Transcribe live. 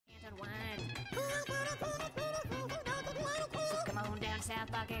What? So come on down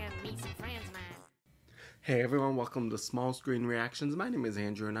South Park and meet some friends of mine. Hey everyone, welcome to Small Screen Reactions. My name is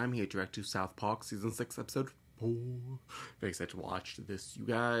Andrew and I'm here to react to South Park Season 6 Episode 4. Very excited to watch this, you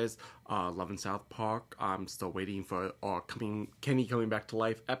guys. Loving South Park. I'm still waiting for our Kenny coming back to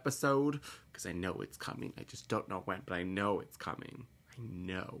life episode, because I know it's coming. I just don't know when, but I know it's coming. I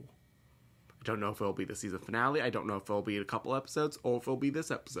know. I don't know if it'll be the season finale. I don't know if it'll be a couple episodes or if it'll be this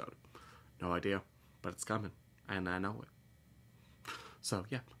episode. No idea, but it's coming, and I know it. So,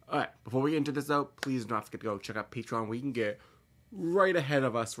 yeah. Alright, before we get into this, though, please do not forget to go check out Patreon. We can get right ahead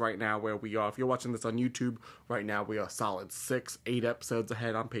of us right now where we are. If you're watching this on YouTube, right now we are solid 6-8 episodes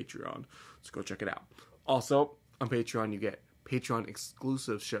ahead on Patreon. So go check it out. Also, on Patreon, you get Patreon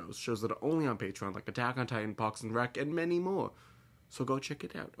exclusive shows that are only on Patreon, like Attack on Titan, Parks and Rec, and many more. So go check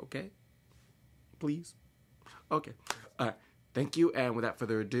it out, okay? Please? Okay. Alright, thank you, and without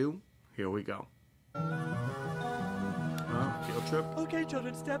further ado, here we go. Field trip? Okay,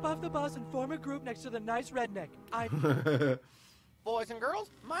 children, step off the bus and form a group next to the nice redneck. Boys and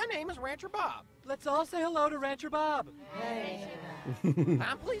girls, my name is Rancher Bob. Let's all say hello to Rancher Bob.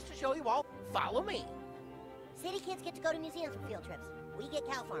 I'm pleased to show you all. Follow me. City kids get to go to museums for field trips. We get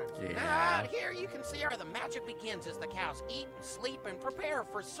cow farms. Now, out here you can see where the magic begins as the cows eat, sleep, and prepare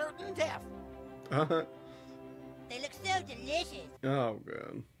for certain death. They look so delicious. Oh,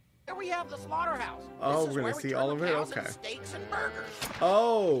 God. Here we have the slaughterhouse. Oh, This is we're gonna where we see turn all the of it? cows Okay. into steaks and burgers.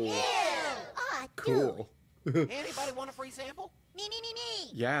 Oh! Ew! Ah, Cool. Anybody want a free sample? Me.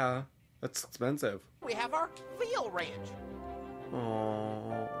 Yeah, that's expensive. We have our VEAL ranch.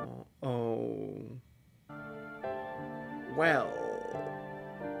 Oh. Well.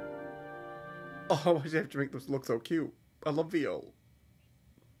 Oh, why'd you have to make this look so cute? I love veal.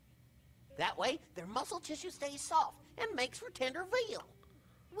 That way, their muscle tissue stays soft and makes for tender veal.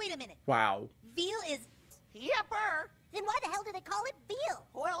 Wait a minute. Wow. Veal is... Yepper. Then why the hell do they call it veal?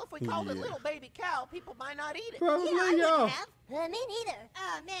 Well, if we called it Yeah. little baby cow, people might not eat it. Probably, I yeah. wouldn't have. Me neither.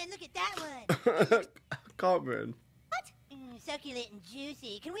 Oh, man, look at that one. Cartman. What? Succulent and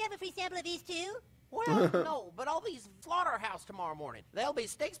juicy. Can we have a free sample of these too? Well, no, but all these slaughterhouse tomorrow morning. They'll be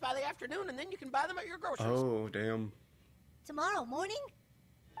steaks by the afternoon, and then you can buy them at your grocery store. Oh, damn. Tomorrow morning?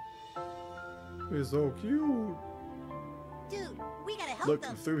 It's so cute. Dude, we gotta help Look,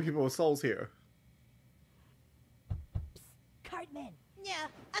 them. 3 people with souls here. Cartman. Yeah,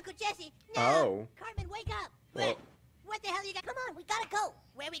 Uncle Jesse. No. Oh. Cartman, wake up. Well- What the hell you got? Come on, we gotta go.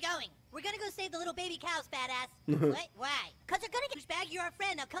 Where are we going? We're gonna go save the little baby cows, badass. What? Why? Cause they're gonna get douchebag. You're our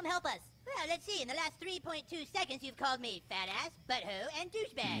friend. Now come help us. Well, let's see. In the last 3.2 seconds, you've called me fat ass, butthole, and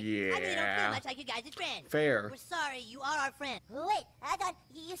douchebag. I really don't Yeah. feel much like you guys' friends. Fair. We're sorry. You are our friend. Wait, I thought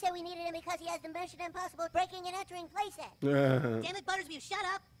you said we needed him because he has the Mission Impossible breaking and entering playset. Damn it, Buttersview, shut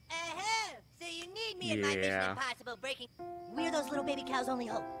up. So you need me in my Mission Yeah. Impossible breaking. We're those little baby cows' only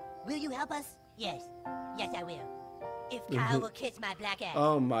hope. Will you help us? Yes. Yes, I will. If Kyle will kiss my black ass,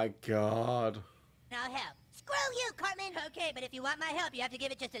 Oh my God. I'll help. Screw you, Cartman. Okay, but if you want my help, you have to give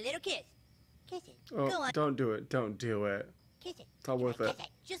it just a little kiss. Kiss it. Oh, Go on. don't do it. Don't do it. Kiss it. It's not worth Kiss it. it.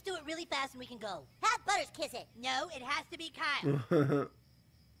 Just do it really fast and we can go. Have Butters kiss it. No, it has to be Kyle.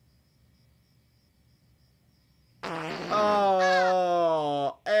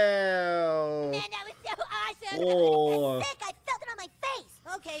 Oh, ew. Man, that was so awesome. Oh. That's sick. I felt it on my face.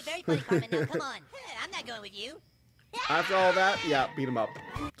 Okay, very funny, Cartman. Now, come on. I'm not going with you. After all that, yeah, beat him up.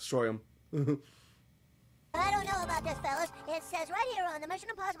 Destroy him. I don't know about this, fellas. It says right here on the Mission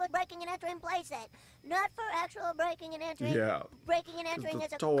Impossible breaking and entering playset. Not for actual breaking and entering. Yeah. Breaking and entering The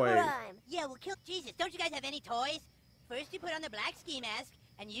is a toy. crime. Yeah, well, kill Jesus. Don't you guys have any toys? First, you put on the black ski mask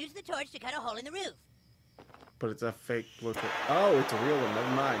and use the torch to cut a hole in the roof. But it's a fake looking. Oh, it's a real one.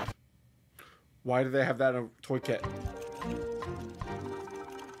 Never mind. Why do they have that in a toy kit?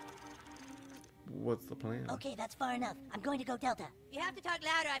 What's the plan? Okay, that's far enough. I'm going to go Delta. You have to talk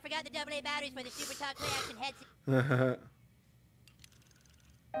louder. I forgot the AA batteries for the Super Talk Play Action headset.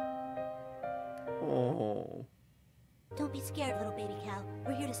 Oh. Don't be scared, little baby cow.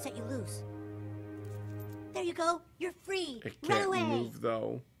 We're here to set you loose. There you go. You're free. It Run can't away. move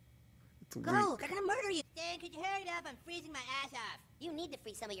though. It's Go. weak. They're gonna murder you. Dan, could you hurry it up? I'm freezing my ass off. You need to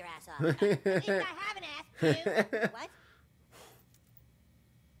freeze some of your ass off. At least I have an ass, too. What?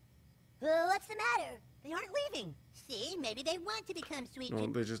 What's the matter? They aren't leaving. See, maybe they want to become sweet. No,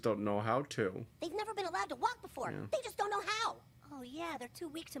 they just don't know how to. They've never been allowed to walk before. Yeah. They just don't know how. Oh, yeah, they're too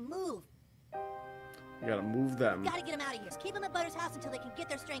weak to move. You gotta move them. Gotta get them out of here. Just keep them at Butter's house until they can get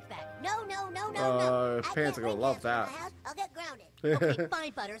their strength back. No. His parents are gonna love that. House, I'll get grounded. Okay,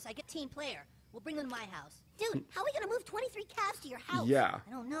 fine, Butters. I get team player. We'll bring them to my house. Dude, how are we gonna move 23 calves to your house? Yeah. I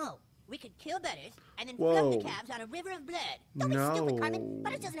don't know. We could kill Butters and then Whoa. float the calves on a river of blood. Don't be stupid, Cartman.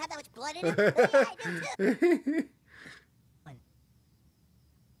 Butters doesn't have that much blood in him. Yeah, I do too.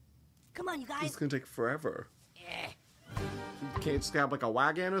 Come on, you guys. It's gonna take forever. Yeah. You can't just have like a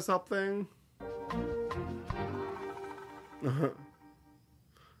wagon or something?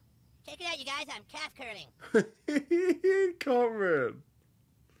 Check it out, you guys. I'm calf curling. Cartman.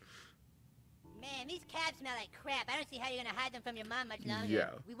 Man, these calves smell like crap. I don't see how you're gonna hide them from your mom much longer. Yeah.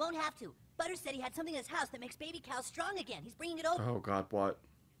 We won't have to. Butters said he had something in his house that makes baby cows strong again. He's bringing it over. Oh God, what?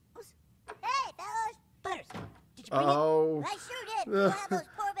 Hey, fellas. Butters, did you bring Oh. it? I sure did. We'll have those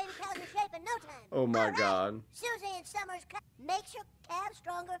poor baby cows in shape in no time. Oh my All right. God. Susie and Summers makes your calves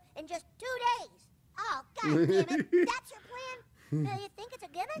stronger in just 2 days. Oh, God damn it. That's your plan? You think it's a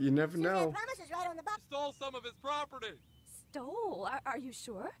gimmick? You never Suzanne know. promises right on the box. Stole some of his property. Stole? Are you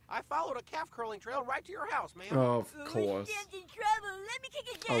sure? I followed a calf curling trail right to your house, ma'am. Oh, of course. in trouble. Let me kick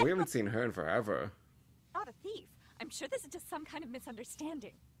it Oh, we haven't seen her in forever. Not a thief. I'm sure this is just some kind of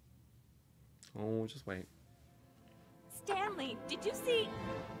misunderstanding. Oh, just wait. Stanley, did you see?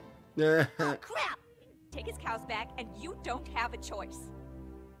 Yeah. Oh, crap. Take his cows back, and you don't have a choice.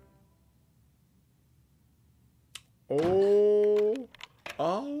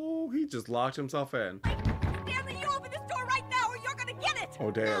 Oh, he just locked himself in. Stanley, you open this door right now, or you're gonna get it!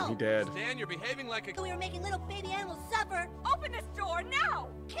 Oh damn, he did. Stan, you're behaving like a... We were making little baby animals suffer. Open this door now!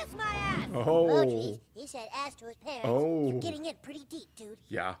 Kiss my ass. Oh, He said ass to his parents. Oh. You're getting in pretty deep, dude.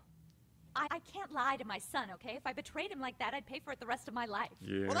 yeah, I can't lie to my son, okay? If I betrayed him like that, I'd pay for it the rest of my life.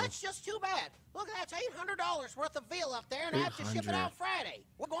 yeah. Well, that's just too bad. Look, that's $800 worth of veal up there, and I have to ship it 800. out Friday.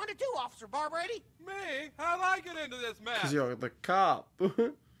 We're going to do, Officer Barbrady. Me? How'd I get into this mess? Cause you're the cop.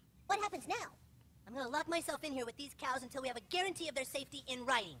 What happens now? I'm gonna lock myself in here with these cows until we have a guarantee of their safety in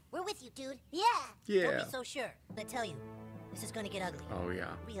writing. We're with you, dude. Yeah. Yeah. Don't be so sure. I tell you, this is gonna get ugly. Oh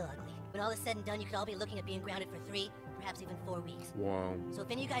yeah. Real ugly. When all is said and done, you could all be looking at being grounded for 3, perhaps even 4 weeks. Whoa. So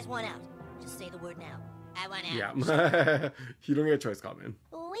if any of you guys want out, just say the word now. I want out. Yeah. You don't get a choice, Cartman.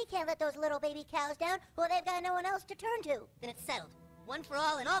 We can't let those little baby cows down, or they've got no one else to turn to. Then it's settled. One for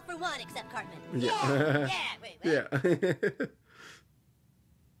all and all for one, except Cartman. Yeah. Wait, what? Yeah.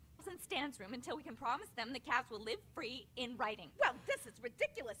 In Stan's room until we can promise them the calves will live free in writing. Well, this is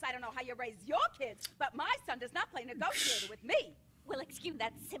ridiculous. I don't know how you raise your kids, but my son does not play negotiator with me. We'll excuse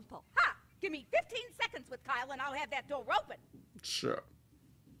that simple. Ha! Give me 15 seconds with Kyle and I'll have that door open. Sure.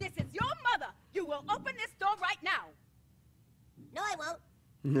 This is your mother. You will open this door right now. No, I won't.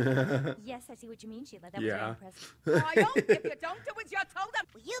 Yes, I see what you mean, Sheila. That Yeah. was very impressive. Kyle, if you don't do as you're told,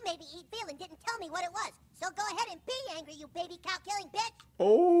 Well, you made me eat veal and didn't tell me what it was. So go ahead and be angry, you baby cow killing bitch.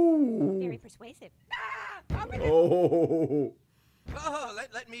 Oh. Very persuasive. open it. Oh. Oh,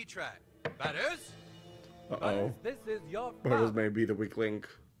 let me try. Butters? Uh-oh. This is your Butters fault. may be the weak link.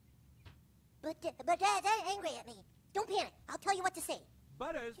 But Dad's angry at me. Don't panic. I'll tell you what to say.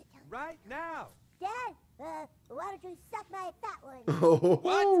 Butters, right now. Dad, why don't you suck my fat one?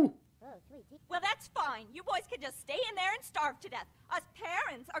 Oh. Oh, sweet. Well, that's fine. You boys can just stay in there and starve to death. Us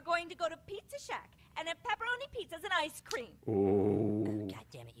parents are going to go to Pizza Shack and have pepperoni pizzas and ice cream. Oh. God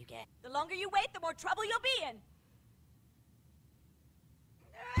damn it, you get. The longer you wait, the more trouble you'll be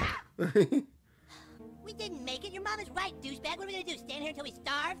in. We didn't make it. Your mom is right, douchebag. What are we gonna do? Stand here until we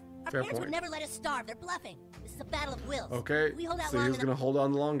starve? Our Fair parents point. would never let us starve. They're bluffing. This is a battle of wills. Okay. We hold out So long who's enough gonna hold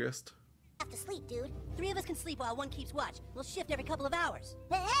on the longest? have to sleep, dude. 3 of us can sleep while one keeps watch. We'll shift every couple of hours.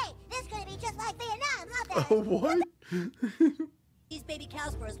 Hey, this is gonna be just like Vietnam. Love that. Oh, what? These baby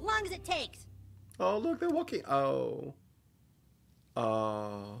cows for as long as it takes. Oh, look, they're walking. Oh.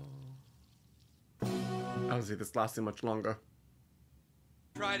 Oh. I don't see this lasting much longer.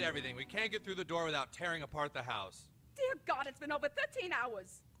 Tried everything. We can't get through the door without tearing apart the house. Dear God, it's been over 13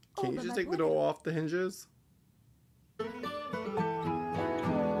 hours. Can you just take the door off the hinges? Good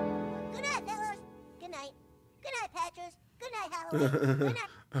night, fellas. Good night. Good night, Patchers. Good night, Halloween. Good night.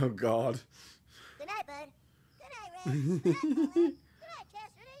 Oh, God. Good night, Bud. Good night, Red. Good night, Billy. Good night,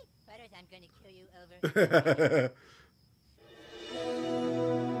 Chastity. Butters, I'm gonna kill you over.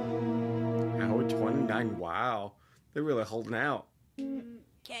 Hour 29. Wow. They're really holding out.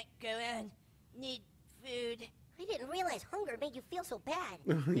 Can't go on. Need food. I didn't realize hunger made you feel so bad.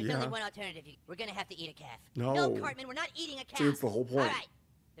 Yeah. There's only one alternative. We're gonna have to eat a calf. No. No, Cartman, we're not eating a calf. See, it's the whole point. All right.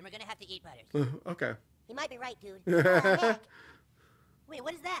 Then we're gonna have to eat Butters. Okay. He might be right, dude. Heck. Wait,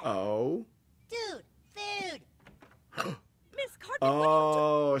 what is that? Oh. Dude, food. Miss Cartman,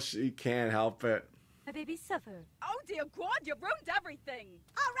 Oh, she can't help it. my baby suffer. Oh, dear God, you ruined everything.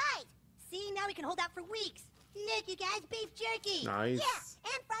 All right. See, now we can hold out for weeks. Look, you guys, beef jerky. Nice.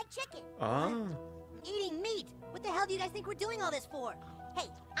 Yeah, and fried chicken. Ah. Eating meat. What the hell do you guys think we're doing all this for? Hey,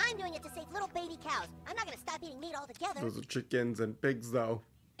 I'm doing it to save little baby cows. I'm not gonna stop eating meat altogether. Those are chickens and pigs, though.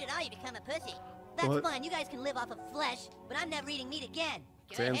 Did I become a pussy? That's What? fine. You guys can live off of flesh, but I'm never eating meat again.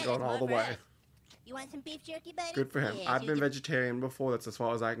 Go Sam's ahead, going it's all the more for way. us. You want some beef jerky, buddy? Good for him. Yeah, I've you been get- vegetarian before. That's as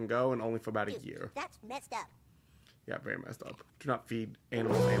far as I can go, and only for about a Dude, year. That's messed up. Yeah, very messed up. Do not feed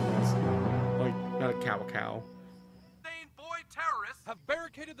animals. Like, not a cow. Insane boy terrorists have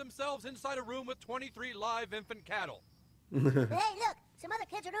barricaded themselves inside a room with 23 live infant cattle. Hey, look! Some other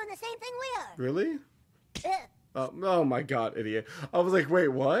kids are doing the same thing we are. Really? Ugh. Oh my god, idiot. I was like, wait,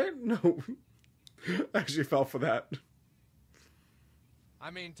 what? No. I actually fell for that. I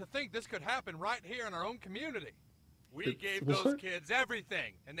mean, to think this could happen right here in our own community. We It's gave those what? kids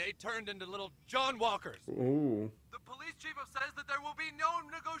everything, and they turned into little John Walkers. Ooh. The police chief says that there will be no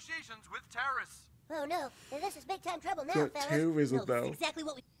negotiations with terrorists. Oh no, this is big time trouble now, Not fellas. terrorism, No, though. this is exactly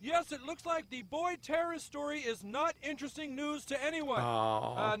what we... Yes, it looks like the boy terrorist story is not interesting news to anyone.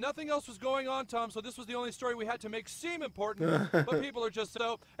 Aw. Nothing else was going on, Tom, so this was the only story we had to make seem important. But people are just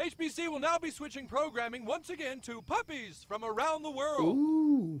so. HBC will now be switching programming once again to puppies from around the world.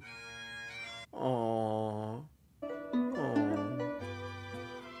 Ooh. Aww. Aww.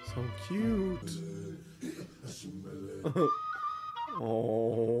 So cute.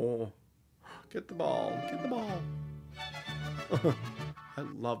 Oh. Get the ball. Get the ball. I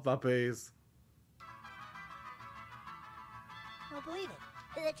love puppies. I don't believe it.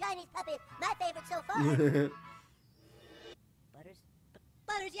 The Chinese puppy, my favorite so far. Butters?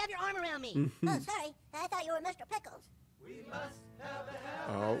 Butters, you have your arm around me. Oh, sorry. I thought you were Mr. Pickles.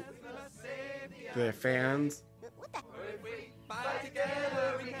 Oh. They're fans. What the?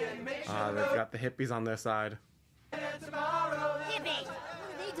 They've got the hippies on their side. Hippies! What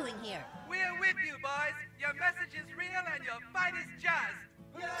are they doing here? We're with you, boys. Your message is real and your fight is just.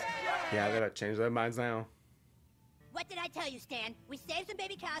 Yeah, they gotta change their minds now. What did I tell you, Stan? We saved some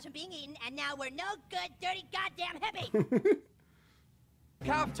baby cows from being eaten, and now we're no good, dirty, goddamn hippie!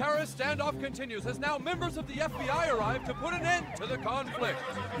 Calf terrorist standoff continues as now members of the FBI arrive to put an end to the conflict.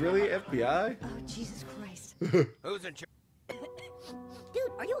 Really, FBI? Oh, Jesus Christ. Who's in charge?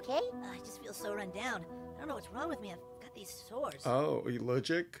 Dude, are you okay? I just feel so run down. I don't know what's wrong with me. I've got these sores. Oh, are you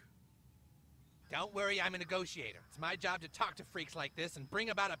allergic? Don't worry, I'm a negotiator. It's my job to talk to freaks like this and bring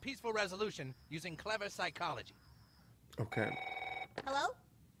about a peaceful resolution using clever psychology. Okay. Hello?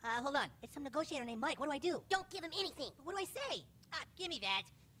 Hold on. It's some negotiator named Mike. What do I do? Don't give him anything. What do I say? Give me that.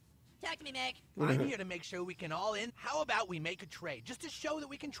 Talk to me, Meg. I'm here to make sure we can all in. How about we make a trade, just to show that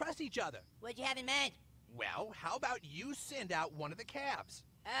we can trust each other? What'd you have in mind? Well, how about you send out one of the calves?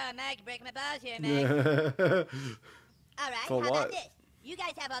 Meg, breaking my balls here, Meg. All right, For how what? about this? You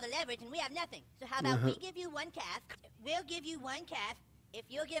guys have all the leverage and we have nothing. So how about we give you one calf, we'll give you one calf, if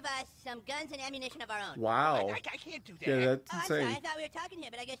you'll give us some guns and ammunition of our own. Wow. I can't do that. Yeah, that's Oh, I'm sorry. I insane. thought we were talking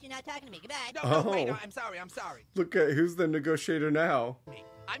here, but I guess you're not talking to me. Goodbye. No, wait, Oh. I'm sorry. Look at who's the negotiator now.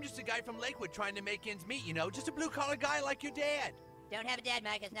 I'm just a guy from Lakewood trying to make ends meet, you know, just a blue-collar guy like your dad. Don't have a dad,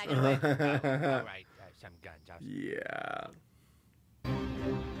 Mike. It's not gonna work. All right, some guns. Yeah.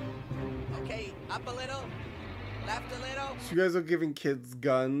 Okay, up a little, left a little. So you guys are giving kids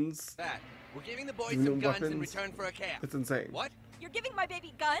guns? That. We're giving the boys No some guns in weapons? return for a calf. That's insane. What? You're giving my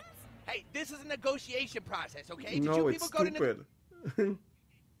baby guns? Hey, this is a negotiation process, okay? Did No, you it's people go to stupid.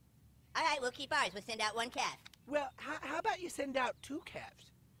 All right, we'll keep ours. We'll send out one calf. Well, how about you send out 2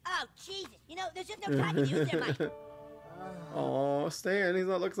 calves? Oh, Jesus. You know, there's just no time to use there, Mike. Aw, Stan, he's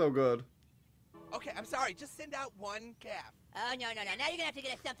not look so good. Okay, I'm sorry. Just send out 1 calf. Oh, no. Now you're gonna have to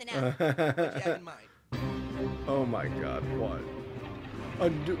get us something else. What do you have in mind? Oh my god, what?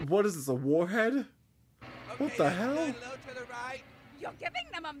 What is this, a warhead? Okay, What the that's hell? good. Low to the right. You're giving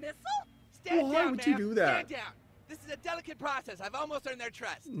them a missile? Stand Why down, would you ma'am. do that? Stand down. This is a delicate process. I've almost earned their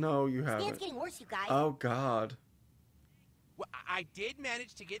trust. No, you Stan's haven't. getting worse, you guys. Oh god. Well, I did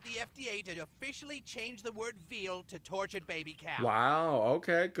manage to get the FDA to officially change the word VEAL to tortured baby cow. Wow,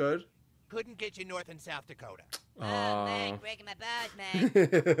 okay, good. Couldn't get you North and South Dakota. Oh, Aw. Mike, breaking my balls,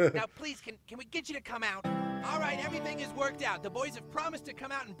 Mike. Now, please, can we get you to come out? All right, everything is worked out. The boys have promised to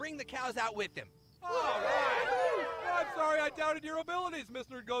come out and bring the cows out with them. All right. I'm sorry I doubted your abilities,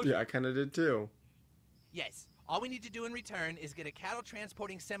 Mr. Negotiator. Yeah, I kinda did too. Yes. All we need to do in return is get a cattle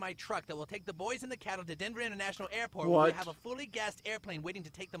transporting semi-truck that will take the boys and the cattle to Denver International Airport where we What? have a fully gassed airplane waiting to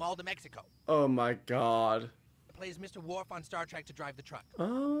take them all to Mexico. Oh my god. Plays Mr. Worf on Star Trek to drive the truck.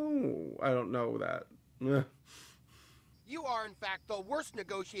 Oh, I don't know that. Eh. You are, in fact, the worst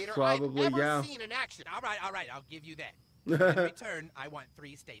negotiator Probably, I've ever yeah. seen in action. All right, I'll give you that. In return, I want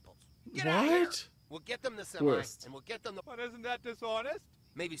 3 staples. Get out of here. What? We'll get them the semi, Worst. and we'll get them the... But isn't that dishonest?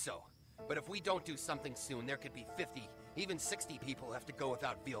 Maybe so. But if we don't do something soon, there could be 50, Even 60 people have to go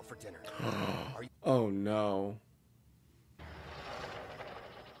without veal for dinner. Are you... Oh no.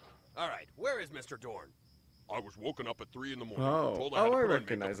 All right, where is Mr. Dorn? I was woken up at 3 in the morning. Oh, told I had to put on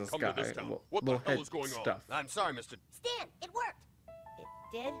recognize makeup this and guy. come to this town. Little- What the little hell head is going stuff. I'm sorry, Mr. Stan, it worked. It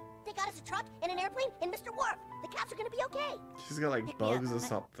did? They got us a truck and an airplane and Mr. Worf. The cows are gonna be okay. She's got like Pick me up. bugs or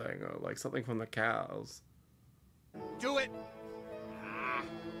something, or like something from the cows. Do it.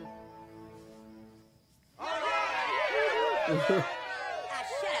 Ah,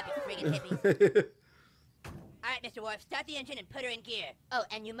 shut up, you friggin' hippies. All right, Mr. Worf, start the engine and put her in gear. Oh,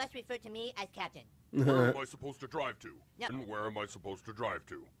 and you must refer to me as Captain. Where am I supposed to drive to? Yep. And where am I supposed to drive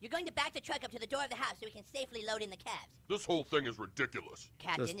to? You're going to back the truck up to the door of the house so we can safely load in the calves. This whole thing is ridiculous.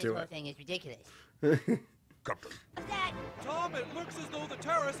 Captain, Just this do whole it. thing is ridiculous. Captain. What's that? Tom, it looks as though the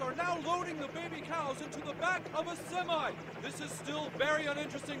terrorists are now loading the baby cows into the back of a semi. This is still very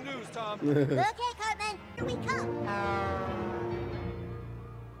uninteresting news, Tom. Okay, Cartman, here we come.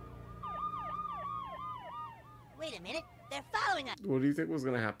 Wait a minute, they're following us. What do you think was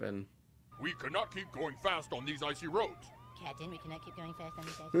gonna happen? We cannot keep going fast on these icy roads. Captain, we cannot keep going fast on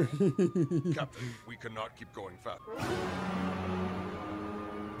these guys. Captain, we cannot keep going fast.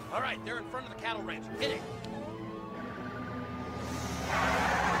 All right, they're in front of the cattle ranch. Hit it.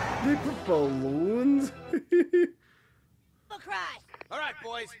 They put balloons? Full cry. All right,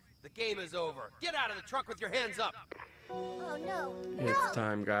 boys, the game is over. Get out of the truck with your hands up. Oh, no. It's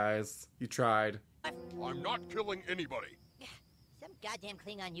time, guys. You tried. I'm not killing anybody. Some goddamn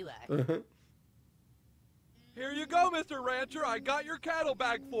Klingon you are. Here you go, Mr. Rancher. I got your cattle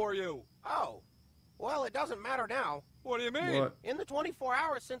bag for you. Oh, well, it doesn't matter now. What do you mean? What? In the 24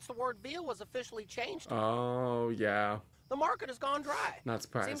 hours since the word veal was officially changed, Oh, yeah. the market has gone dry. Not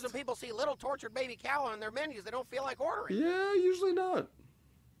surprised. Seems when people see little tortured baby cow on their menus, they don't feel like ordering. Yeah, usually not.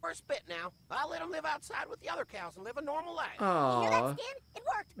 We're spit now. I'll let them live outside with the other cows and live a normal life. You hear that, Aww. Stan? It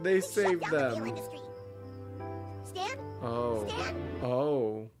worked. They We shut saved down the them. veal industry. Stan? Oh. Stan?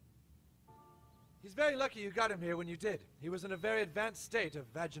 Oh. He's very lucky you got him here when you did. He was in a very advanced state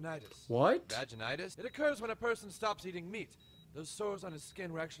of vaginitis. What? Vaginitis? It occurs when a person stops eating meat. Those sores on his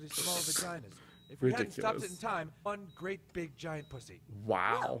skin were actually small vaginas. If we hadn't stopped it in Ridiculous. time, one great big giant pussy.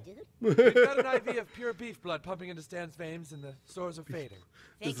 Wow. Dude. We've got an IV of pure beef blood pumping into Stan's veins and the sores are fading.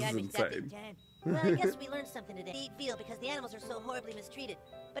 Thank This God is we stopped it in insane. time. Well, I guess we learned something today. Eat veal because the animals are so horribly mistreated.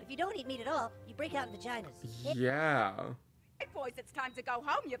 But if you don't eat meat at all, you break out in vaginas. Yeah. Hey, boys, it's time to go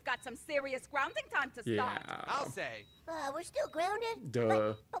home. You've got some serious grounding time to start. Yeah. I'll say. We're still grounded.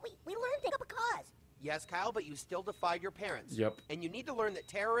 Duh. But we learned to pick up a cause. Yes, Kyle, but you still defied your parents. Yep. And you need to learn that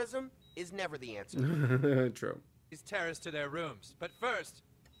terrorism is never the answer. True. These terrorists to their rooms. But first,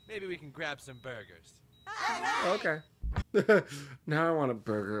 maybe we can grab some burgers. Okay. Now I want a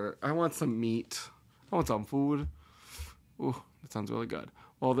burger. I want some meat. I want some food. Ooh, that sounds really good.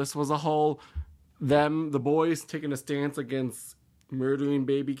 Well, this was a whole the boys taking a stance against murdering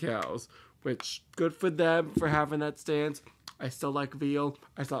baby cows, which good for them for having that stance. I still like veal.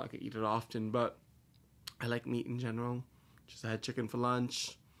 I still like to eat it often, but I like meat in general. Just had chicken for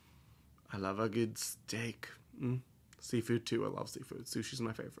lunch. I love a good steak. Seafood too. I love seafood. Sushi's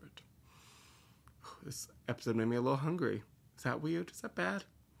my favorite. This episode made me a little hungry. Is that weird? Is that bad?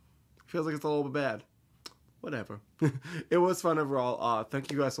 Feels like it's a little bit bad. Whatever. It was fun overall.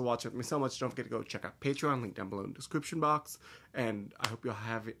 Thank you guys for watching with me so much. Don't forget to go check out Patreon, link down below in the description box. And I hope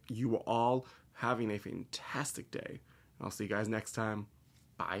you are all having a fantastic day. I'll see you guys next time.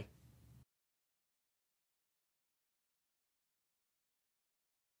 Bye.